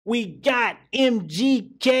We got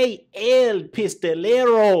MGK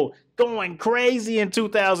Pistolero going crazy in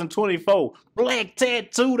 2024. Black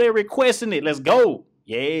tattoo, they're requesting it. Let's go.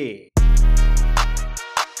 Yeah.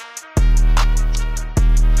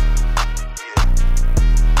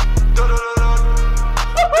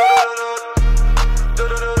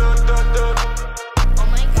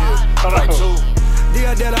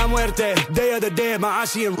 Dia de la muerte, day of the dead, my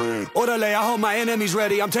Asian. Orderly, I hold my enemies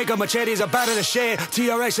ready. I'm taking machetes up out of the shed.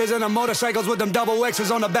 TRXs and the motorcycles with them double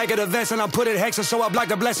X's on the back of the vest. And I'm putting hexes so I block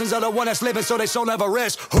the blessings of the one that's living so they soul never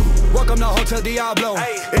rest. Welcome to Hotel Diablo.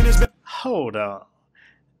 Hold on.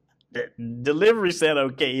 The delivery said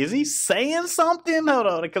okay. Is he saying something? Hold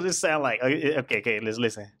on, because it sounds like okay, let's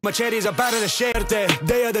listen. Machetes up out of the shed,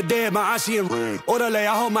 day of the dead, my Asian. Orderly,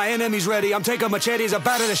 I hold my enemies ready. I'm taking machetes up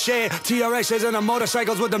out of the shed. TRXs and the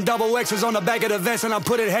motorcycles with them double X's on the back of the vest. And I'm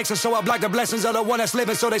putting hexes so I block the blessings of the one that's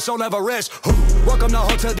living so they soul never rest. Welcome to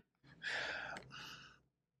Hotel.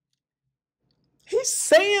 He's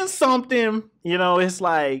saying something, you know, it's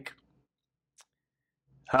like,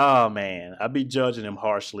 oh man, I be judging him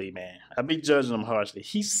harshly, man. I be judging him harshly.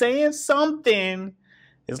 He's saying something.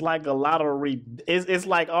 It's like a lot of it's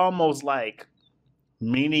like almost like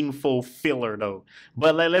meaningful filler though.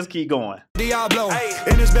 But let's keep going. Diablo,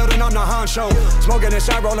 in this building I'm the honcho. Smoking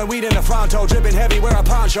inside, rolling weed in the fronto. Dripping heavy, wear a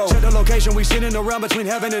poncho. Check the location, we sit in the realm between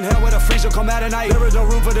heaven and hell where the freezer come out at night. There is no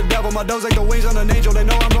room for the devil, my doze like the wings on an angel. They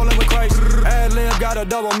know I'm rolling with Christ. Ad lib got a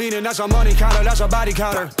double meaning, that's a money counter, that's a body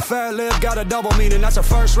counter. Fat lib got a double meaning, that's a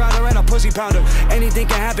first rounder and a pussy pounder. Anything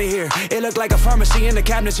can happen here, it look like a pharmacy in the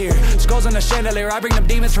cabinets here. Skulls on the chandelier, I bring them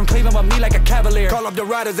demons from Cleveland with me like a cavalier. Call up the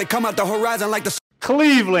riders, they come out the horizon like the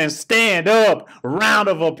Cleveland, stand up. Round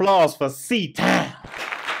of applause for C-Town.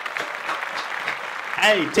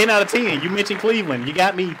 Hey, 10 out of 10. You mentioned Cleveland. You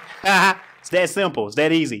got me. It's that simple. It's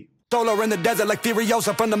that easy. Solar in the desert like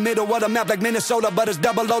Furiosa from the middle of the map like Minnesota, but it's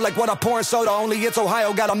double low like what I pour in soda. Only it's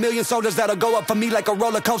Ohio, got a million soldiers that'll go up for me like a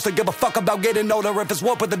roller coaster. Give a fuck about getting older. If it's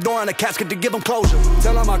war, put the door on the casket to give them closure.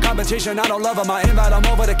 Tell them my competition, I don't love them. I invite them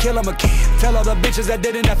over to kill them again. Tell all the bitches that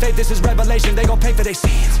didn't have faith, this is revelation. They gon' pay for their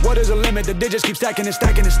sins. What is the limit? The digits keep stacking and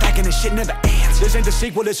stacking and stacking and shit never ends. This ain't the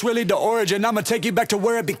sequel, it's really the origin. I'ma take you back to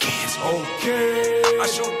where it begins. Okay, I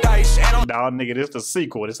shoot dice and nah, nigga, this the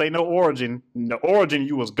sequel. This ain't no origin. The origin,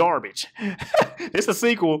 you was garbage. It's a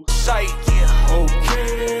sequel. Sight, yeah,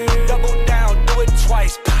 okay. Double down, do it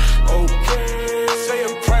twice. Okay.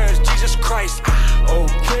 Saying prayers, Jesus Christ.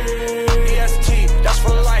 Okay. EST, that's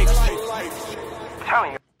for life.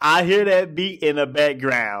 I hear that beat in the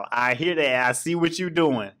background. I hear that. I see what you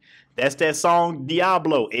doing. That's that song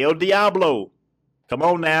Diablo, El Diablo. Come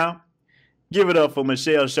on now. Give it up for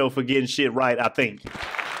MichelleShow for getting shit right, I think.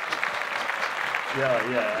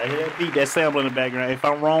 Yeah. I hear that beat, that sample in the background. If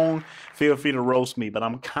I'm wrong, feel free to roast me, but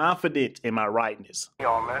I'm confident in my rightness.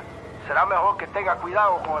 Será mejor que tenga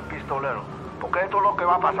cuidado con el pistolero, porque esto es lo que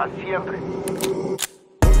va a pasar siempre.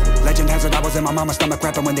 Legend has it I was in my mama's stomach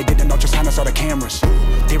rapping when they did the ultrasound, I saw the cameras.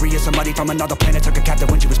 Theory is somebody from another planet took a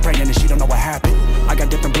captive when she was pregnant and she don't know what happened. I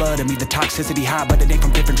got different blood in me, the toxicity high, but it ain't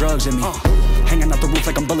from different drugs in me. Hanging out the roof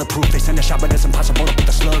like I'm bulletproof, they send a shot but it's impossible to put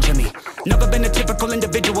the slugs in me. Never been a typical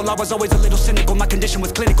individual, I was always a little cynical. My condition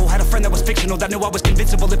was clinical, had a friend that was fictional that knew I was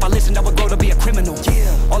convincible. If I listened I would grow to be a criminal.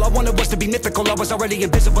 Yeah, all I wanted was to be mythical, I was already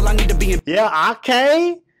invisible, I need to be yeah,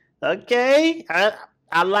 okay.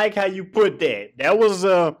 I like how you put that. That was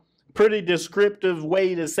a pretty descriptive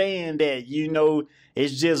way to saying that, you know,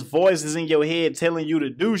 it's just voices in your head telling you to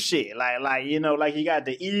do shit. Like you know, like you got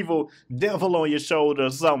the evil devil on your shoulder or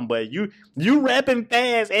something, but you rapping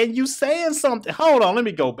fast and you saying something. Hold on, let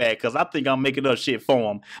me go back because I think I'm making up shit for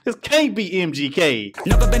him. This can't be MGK.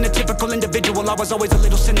 Never been a typical individual, I was always a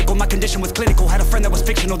little cynical. My condition was clinical, had a friend that was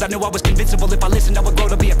fictional that knew I was convincible. If I listened I would grow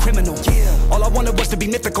to be a criminal. Yeah, all I wanted was to be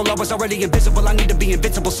mythical, I was already invisible. I need to be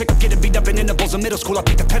invincible, sick of getting beat up in intervals. In middle school I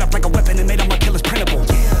picked the pen up like a weapon and made all my killers printable.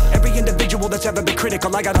 Yeah, every individual that's ever been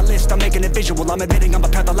critical, I got a list, I'm making it visual. I'm admitting I'm a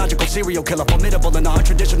pathological serial killer, formidable in the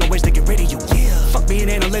untraditional ways to get rid of you. Yeah, fuck being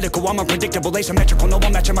analytical, I'm unpredictable, asymmetrical. No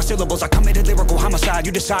one matching my syllables, I committed lyrical homicide.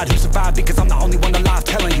 You decide who survived because I'm the only one alive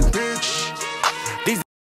telling you, bitch. These.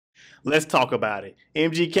 Let's talk about it.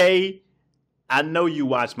 MGK, I know you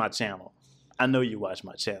watch my channel. I know you watch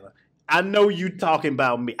my channel. I know you talking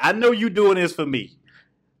about me. I know you doing this for me.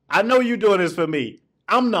 I know you doing this for me.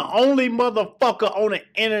 I'm the only motherfucker on the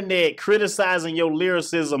internet criticizing your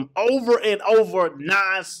lyricism over and over,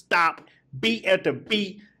 non-stop, beat after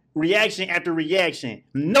beat, reaction after reaction.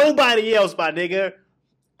 Nobody else, my nigga.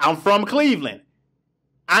 I'm from Cleveland.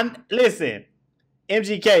 Listen,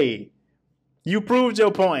 MGK, you proved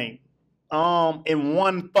your point in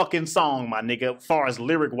one fucking song, my nigga, as far as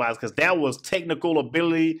lyric wise, because that was technical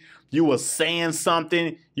ability. You was saying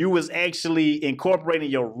something. You was actually incorporating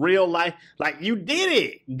your real life. Like, you did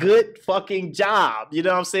it. Good fucking job. You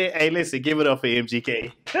know what I'm saying? Hey, listen, give it up for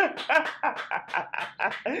MGK.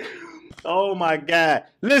 Oh my God.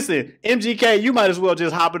 Listen, MGK, you might as well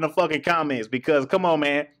just hop in the fucking comments because, come on,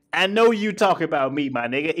 man. I know you talking about me, my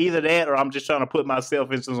nigga. Either that or I'm just trying to put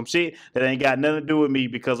myself into some shit that ain't got nothing to do with me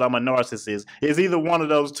because I'm a narcissist. It's either one of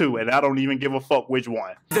those two, and I don't even give a fuck which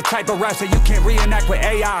one. The type of raps that you can't reenact with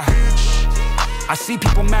AI. I see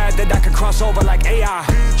people mad that I can cross over like AI.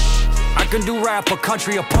 I can do rap or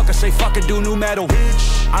country or punk or say fucking do new metal.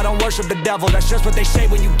 I don't worship the devil, that's just what they say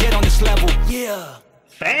when you get on this level. Yeah.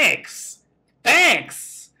 Thanks.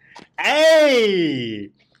 Thanks.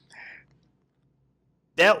 Hey.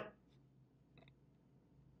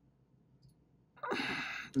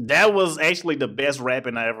 That was actually the best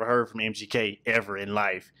rapping I ever heard from MGK ever in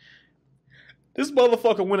life. This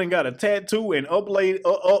motherfucker went and got a tattoo and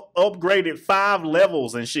upgraded 5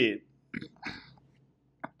 levels and shit.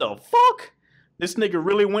 The fuck? This nigga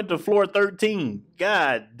really went to floor 13.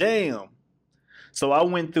 God damn. So I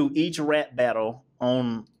went through each rap battle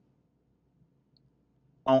on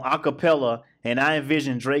acapella, and I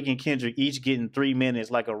envisioned Drake and Kendrick each getting 3 minutes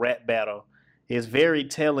like a rap battle. It's very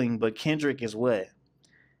telling, but Kendrick is what?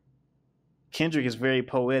 Kendrick is very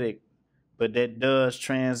poetic, but that does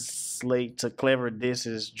translate to clever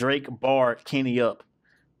disses. Drake barred Kenny up.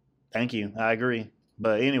 Thank you. I agree.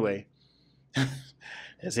 But anyway,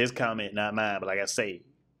 that's his comment, not mine. But like I say,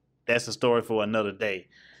 that's a story for another day.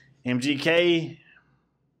 MGK,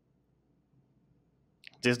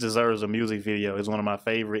 this deserves a music video. It's one of my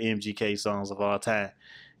favorite MGK songs of all time.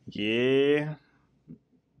 Yeah,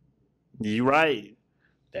 you right.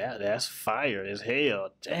 That's fire as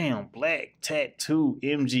hell. Damn, Black Tattoo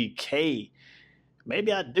MGK.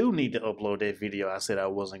 Maybe I do need to upload that video I said I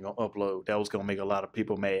wasn't going to upload. That was going to make a lot of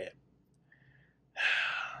people mad.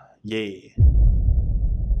 Yeah.